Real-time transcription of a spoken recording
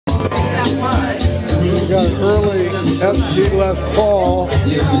got an early SD Les Paul.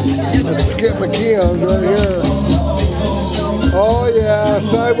 Let's get McKee right here. Oh yeah,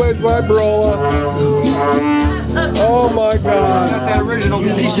 sideways vibrola. Oh my God. Got that original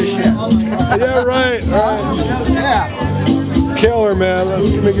piece of shit. Yeah, right. Yeah. Killer, man.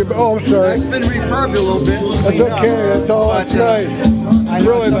 Oh, I'm sorry. It's been refurbed a little bit. That's okay. That's all. That's nice. I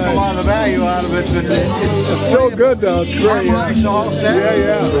know Really it took nice. a lot of the value out of it, but It's still good though. It's great. Harmonics all set.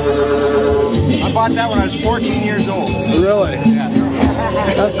 Yeah. I bought that when I was 14 years old. Really? Yeah.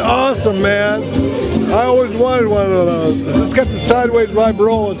 That's awesome, man. I always wanted one of those. It's got the sideways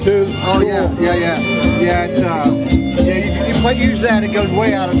vibrola too. Oh yeah. Yeah, you use that, it goes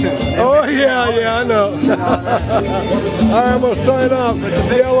way out of tune. Oh yeah, I know. Alright, I'm gonna sign off.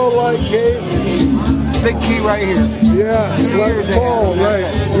 It's a yellow light case. Big key right here. Yeah, like Paul, right.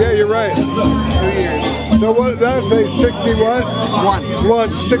 Yeah, you're right. 2 years. So what, that say 60 what?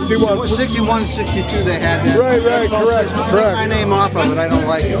 61. 61, 62 they had that. Right, correct. Take my name off of it, I don't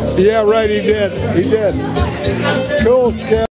like it. Yeah, right, he did. Cool, Skip.